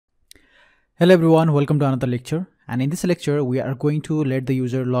Hello everyone, welcome to another lecture. And in this lecture, we are going to let the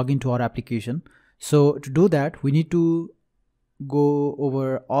user log into our application. So to do that, we need to go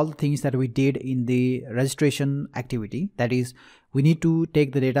over all the things that we did in the registration activity. That is, we need to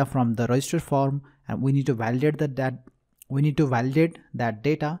take the data from the register form and we need to validate that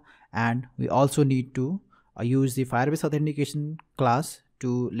data, and we also need to use the Firebase authentication class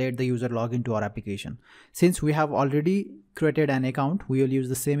to let the user log into our application. Since we have already created an account, we will use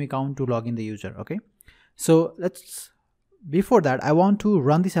the same account to log in the user. Okay, so before that, I want to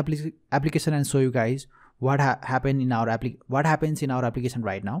run this application and show you guys what happens in our application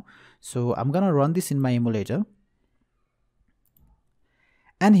right now. So I'm gonna run this in my emulator,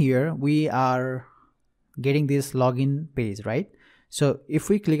 and here we are getting this login page, right? So if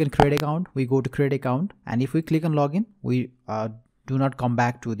we click on create account, we go to create account, and if we click on login, we do not come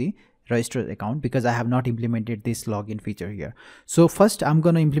back to the registered account because I have not implemented this login feature here. So first I'm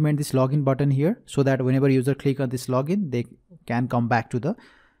going to implement this login button here so that whenever user click on this login, they can come back to the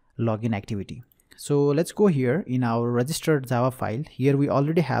login activity. So let's go here in our registered Java file. Here we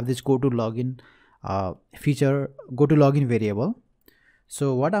already have this go to login feature, go to login variable.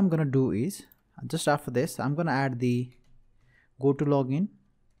 So what I'm going to do is, just after this, I'm going to add the go to login.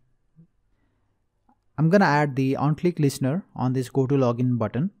 I'm gonna add the on-click listener on this go to login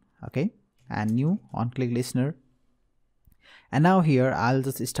button, okay, and new on-click listener. And now here I'll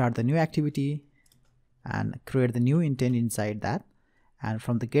just start the new activity and create the new intent inside that, and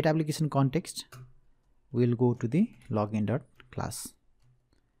from the get application context we'll go to the login.class,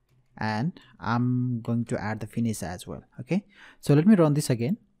 and I'm going to add the finish as well. Okay, so let me run this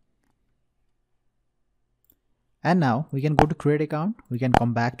again, and now we can go to create account. We can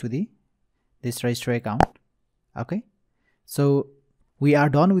come back to this register account. Okay, so we are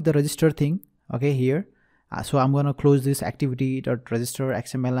done with the register thing. Okay, here so I'm going to close this activity.register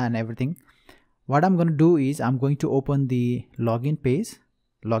XML and everything. What I'm going to do is I'm going to open the login page,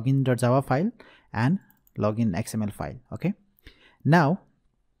 login.java file and login XML file. Okay, now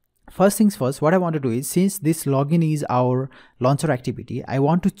first things first, what I want to do is, since this login is our launcher activity, I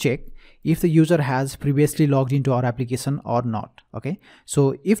want to check if the user has previously logged into our application or not. Okay,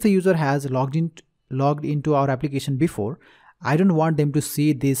 so if the user has logged into our application before, I don't want them to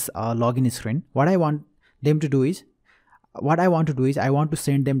see this login screen. What I want to do is I want to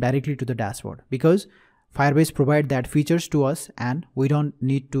send them directly to the dashboard, because Firebase provide that features to us, and we don't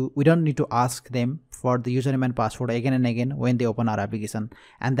need to ask them for the username and password again and again when they open our application,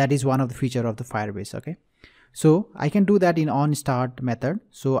 and that is one of the feature of the Firebase. Okay, so I can do that in onStart method.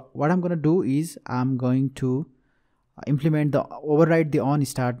 So what I'm going to do is I'm going to override the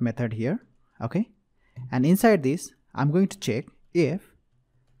onStart method here. Okay, and inside this I'm going to check if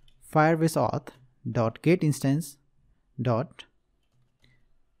Firebase auth.getInstance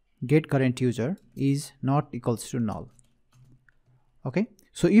get current user is not equals to null. Okay,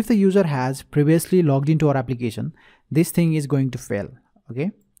 so if the user has previously logged into our application, this thing is going to fail.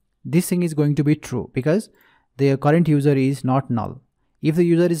 Okay, this thing is going to be true because the current user is not null. If the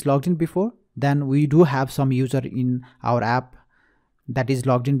user is logged in before, then we do have some user in our app that is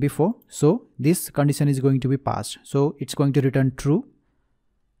logged in before, so this condition is going to be passed, so it's going to return true,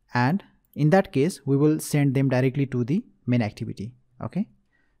 and in that case we will send them directly to the main activity. Okay,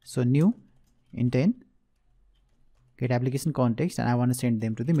 so new intent get application context, and I want to send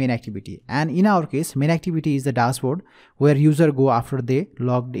them to the main activity. And in our case, main activity is the dashboard where user go after they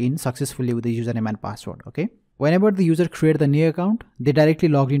logged in successfully with the username and password. Okay, whenever the user create the new account, they directly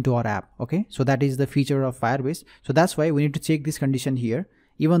logged into our app. Okay, so that is the feature of Firebase. So that's why we need to check this condition here,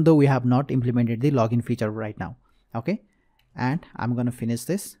 even though we have not implemented the login feature right now. Okay, and I'm going to finish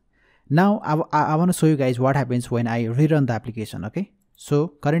this. Now I want to show you guys what happens when I rerun the application. Okay, so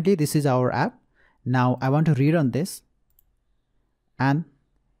currently this is our app. Now I want to rerun this, and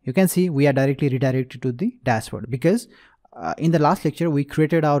you can see we are directly redirected to the dashboard, because in the last lecture we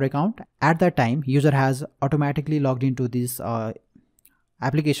created our account. At that time user has automatically logged into this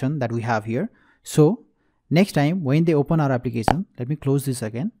application that we have here. So next time when they open our application, let me close this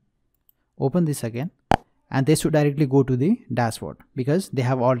again, open this again, and they should directly go to the dashboard because they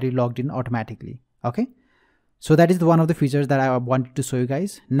have already logged in automatically. Okay, so that is one of the features that I wanted to show you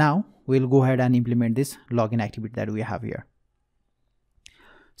guys. Now we'll go ahead and implement this login activity that we have here.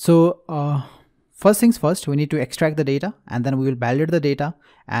 So first things first, we need to extract the data, and then we will validate the data,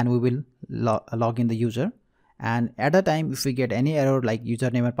 and we will log in the user. And at that time, if we get any error like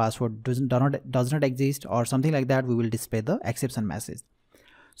username or password does not exist or something like that, we will display the exception message.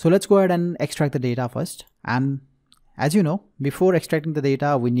 So let's go ahead and extract the data first. And as you know, before extracting the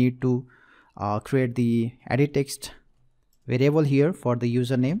data, we need to create the edit text variable here for the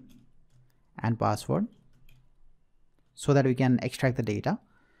username and password, so that we can extract the data.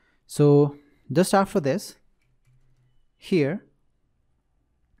 So just after this, here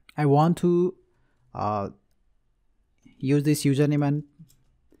I want to use this username and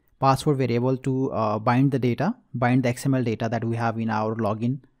password variable to bind the XML data that we have in our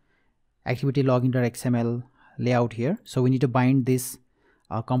login activity login.xml layout here. So we need to bind this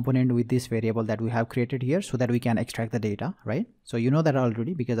component with this variable that we have created here, so that we can extract the data, right? So you know that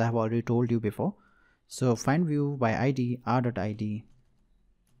already because I have already told you before. So find view by id r.id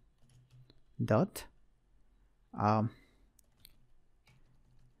dot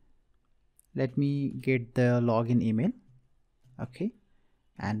let me get the login email, okay,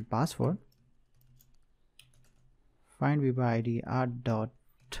 and password. Find view by id r.id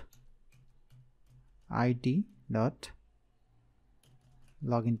dot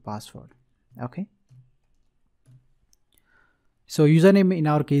login password, okay. So username in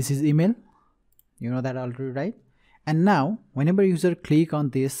our case is email, you know that already, right? And now whenever user click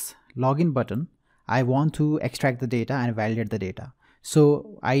on this login button, I want to extract the data and validate the data.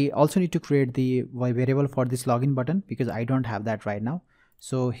 So I also need to create the variable for this login button because I don't have that right now.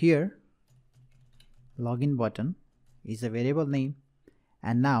 So here login button is a variable name,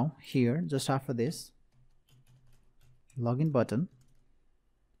 and now here just after this login button,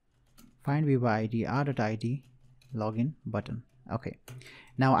 find view by id r.id login button, okay.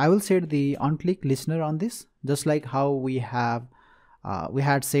 Now I will set the on-click listener on this, just like how we had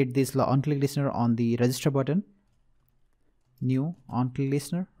set this on-click listener on the register button, new on-click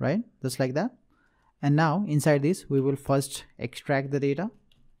listener, right? Just like that. And now inside this we will first extract the data,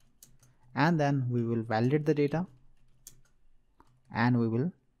 and then we will validate the data, and we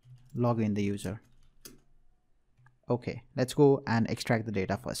will log in the user. Okay, let's go and extract the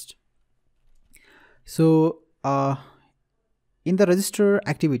data first. So in the register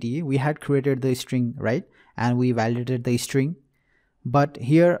activity we had created the string, right, and we validated the string. But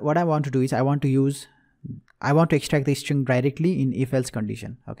here what I want to do is I want to extract the string directly in if else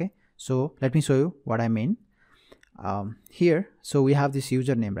condition, okay. So let me show you what I mean. Here, so we have this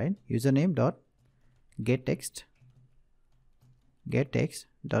username, right, username dot get text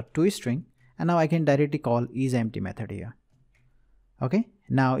dot toString, and now I can directly call isEmpty method here, okay.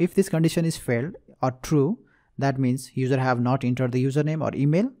 Now if this condition is failed or true, that means user have not entered the username or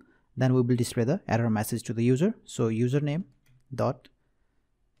email, then we will display the error message to the user. So username dot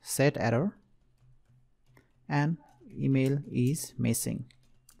set error and email is missing,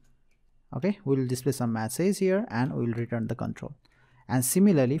 okay. We will display some message here and we will return the control. And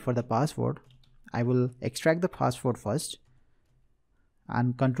similarly for the password, I will extract the password first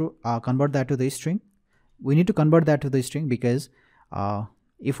and convert that to the string. We need to convert that to the string because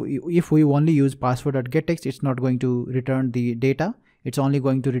if we only use password.getText, it's not going to return the data, it's only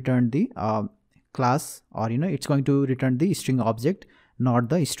going to return the class, or it's going to return the string object, not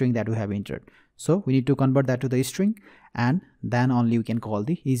the string that we have entered. So we need to convert that to the string, and then only we can call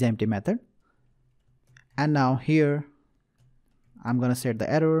the isEmpty method. And now here I'm gonna set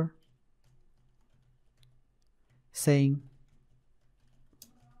the error saying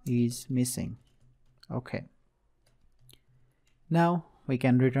is missing, okay. Now we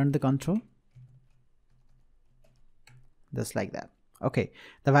can return the control just like that, okay.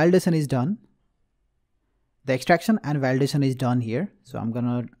 The validation is done, the extraction and validation is done here. So I'm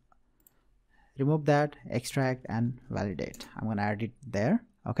gonna remove that, extract and validate. I'm gonna add it there,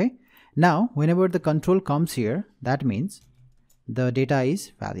 okay. Now whenever the control comes here, that means the data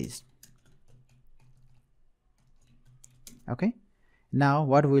is valid, okay. Now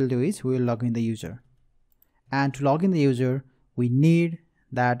what we'll do is we will log in the user, and to log in the user we need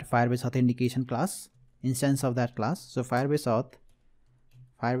that Firebase authentication class, instance of that class. So Firebase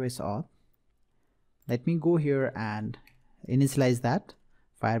auth, let me go here and initialize that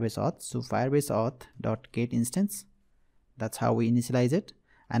Firebase auth. So Firebase auth dot get instance, that's how we initialize it.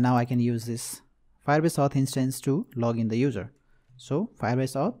 And now I can use this Firebase auth instance to log in the user. So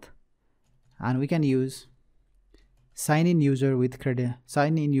Firebase auth, and we can use sign in user with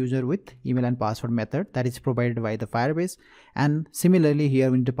email and password method that is provided by the Firebase. And similarly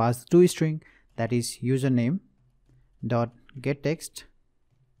here we need to pass the toString, that is username dot get text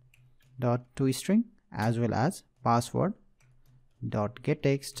dot toString, as well as password dot get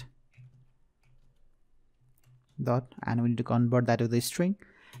text dot, and we need to convert that to the string.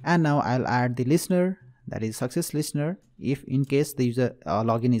 And now I'll add the listener, that is success listener, if in case the user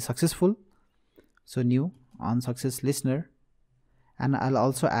login is successful. So new on success listener, and I'll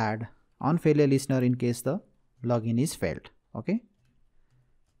also add on failure listener in case the login is failed, okay.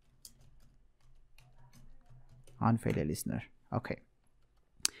 On failure listener, okay.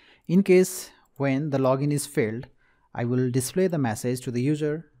 in case when the login is failed, I will display the message to the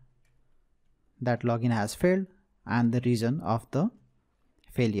user that login has failed and the reason of the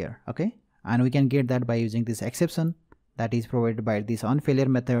failure. Okay, and we can get that by using this exception that is provided by this onFailure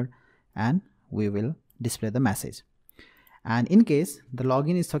method, and we will display the message. And in case the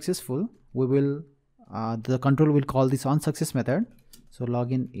login is successful, we will the control will call this onSuccess method. So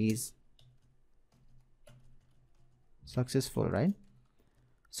login is successful, right?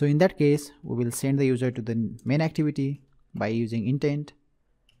 So in that case, we will send the user to the main activity by using intent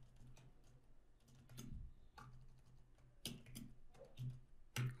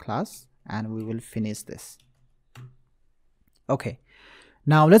class, and we will finish this. Okay,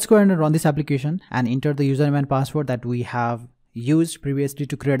 now let's go ahead and run this application and enter the username and password that we have used previously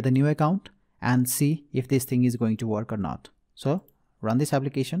to create the new account and see if this thing is going to work or not. So run this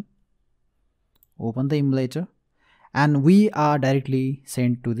application, open the emulator, and we are directly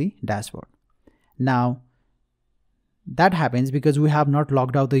sent to the dashboard. Now that happens because we have not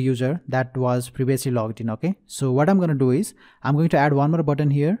logged out the user that was previously logged in. Okay, so what I'm going to do is I'm going to add one more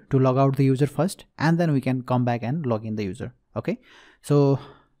button here to log out the user first, and then we can come back and log in the user. Okay, so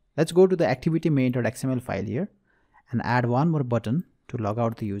let's go to the activity main.xml file here and add one more button to log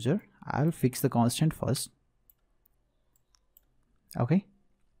out the user. I'll fix the constant first. Okay,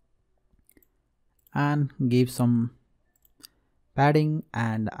 and give some padding,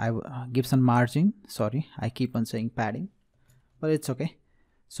 and I will give some margin. Sorry, I keep on saying padding, but it's okay.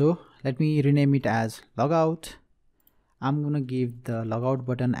 So let me rename it as logout. I'm gonna give the logout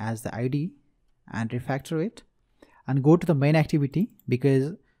button as the ID and refactor it, and go to the main activity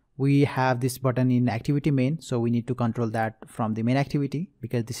because we have this button in activity main, so we need to control that from the main activity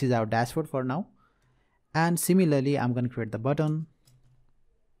because this is our dashboard for now. And similarly, I'm going to create the button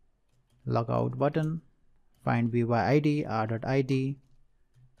logout button, find byid r.id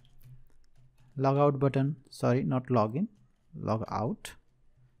logout button, sorry, not login, logout.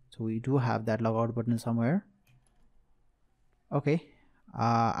 So we do have that logout button somewhere. Okay,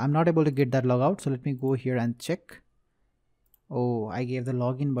 I'm not able to get that logout, so let me go here and check. Oh, I gave the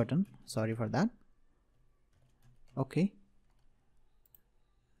login button, sorry for that. Okay,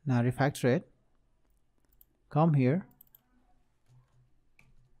 now refactor it, come here,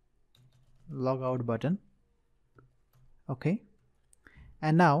 logout button. Okay,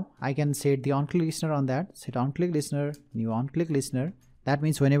 and now I can set the onClick listener on that. Set onClick listener, new onClick listener. That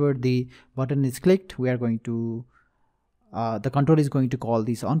means whenever the button is clicked, we are going to the control is going to call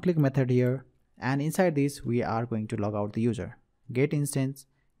this onClick method here, and inside this we are going to log out the user. Get instance,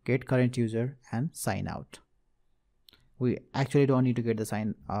 get current user, and sign out. We actually don't need to get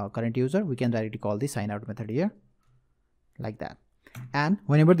the current user. We can directly call the sign out method here like that. And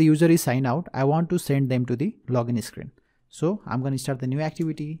whenever the user is signed out, I want to send them to the login screen. So I'm going to start the new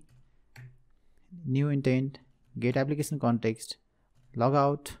activity, new intent, get application context,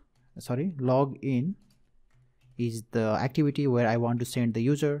 log in is the activity where I want to send the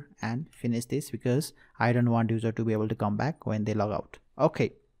user, and finish this because I don't want user to be able to come back when they log out.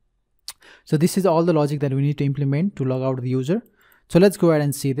 Okay, so this is all the logic that we need to implement to log out the user. So let's go ahead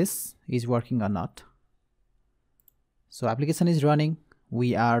and see this is working or not. So application is running,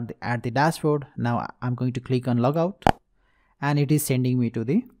 we are at the dashboard. Now I'm going to click on logout, and it is sending me to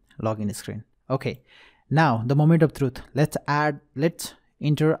the login screen. Okay, now the moment of truth. Let's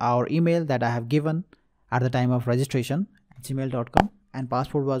enter our email that I have given at the time of registration at gmail.com, and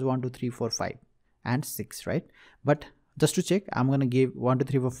password was 12345 and 6, right? But just to check, I'm going to give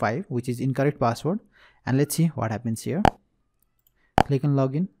 12345, which is incorrect password, and let's see what happens here. Click on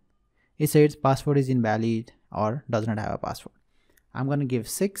login. It says password is invalid or does not have a password. I'm going to give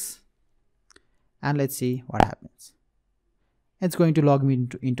 6, and let's see what happens. It's going to log me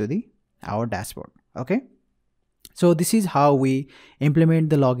into our dashboard. Okay, so this is how we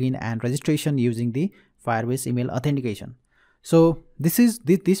implement the login and registration using the Firebase email authentication. So this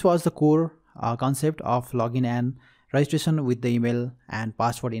was the core concept of login and registration with the email and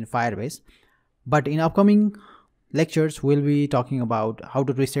password in Firebase. But in upcoming lectures, we'll be talking about how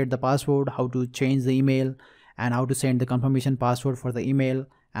to reset the password, how to change the email, and how to send the confirmation password for the email,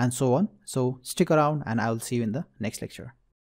 and so on. So stick around, and I will see you in the next lecture.